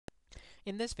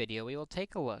In this video, we will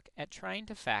take a look at trying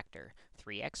to factor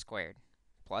 3x squared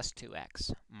plus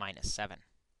 2x minus 7.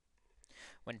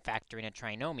 When factoring a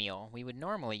trinomial, we would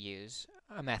normally use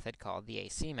a method called the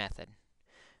AC method,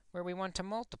 where we want to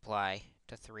multiply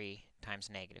to 3 times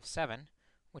negative 7,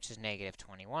 which is negative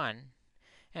 21,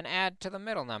 and add to the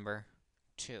middle number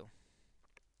 2.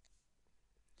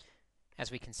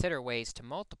 As we consider ways to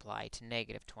multiply to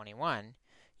negative 21,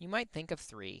 you might think of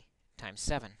 3 times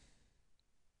 7.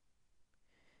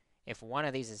 If one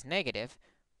of these is negative,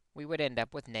 we would end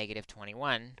up with negative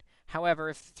 21. However,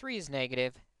 if 3 is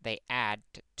negative, they add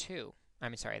to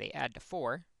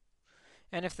 4.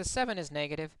 And if the 7 is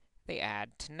negative, they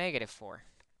add to negative 4.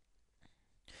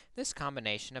 This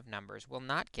combination of numbers will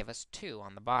not give us 2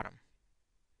 on the bottom.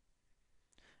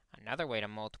 Another way to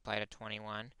multiply to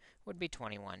 21 would be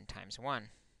 21 times 1.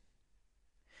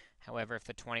 However, if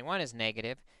the 21 is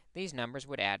negative, these numbers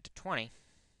would add to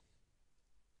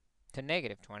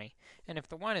negative 20, and if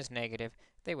the 1 is negative,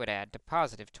 they would add to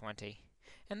positive 20,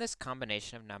 and this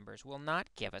combination of numbers will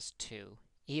not give us 2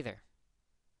 either.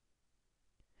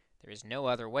 There is no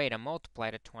other way to multiply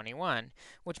to 21,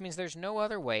 which means there's no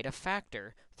other way to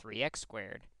factor 3x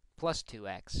squared plus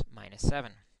 2x minus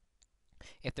 7.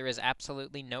 If there is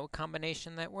absolutely no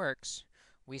combination that works,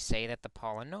 we say that the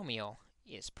polynomial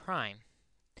is prime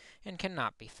and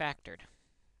cannot be factored.